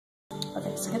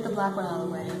So get the black one out of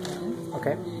the way again.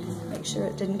 Okay. Make sure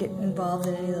it didn't get involved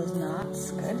in any of those knots.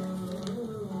 Good.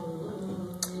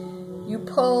 You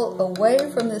pull away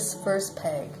from this first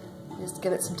peg. Just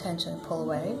give it some tension and pull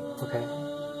away. Okay.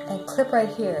 And clip right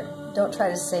here. Don't try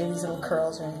to save these little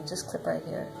curls or anything. Just clip right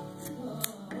here.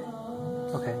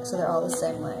 Okay. So they're all the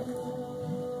same length.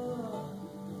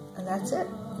 And that's it.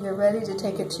 You're ready to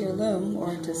take it to your loom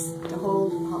or just to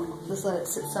hold, just let it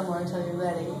sit somewhere until you're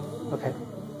ready. Okay.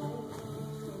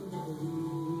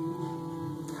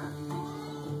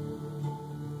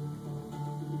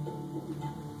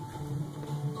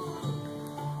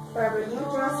 Barbara, you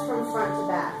dress from front to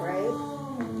back, right?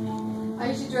 I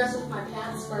usually dress with my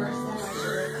pants first, then my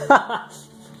shirt.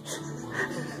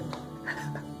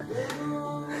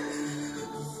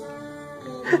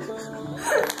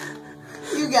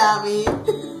 You got me.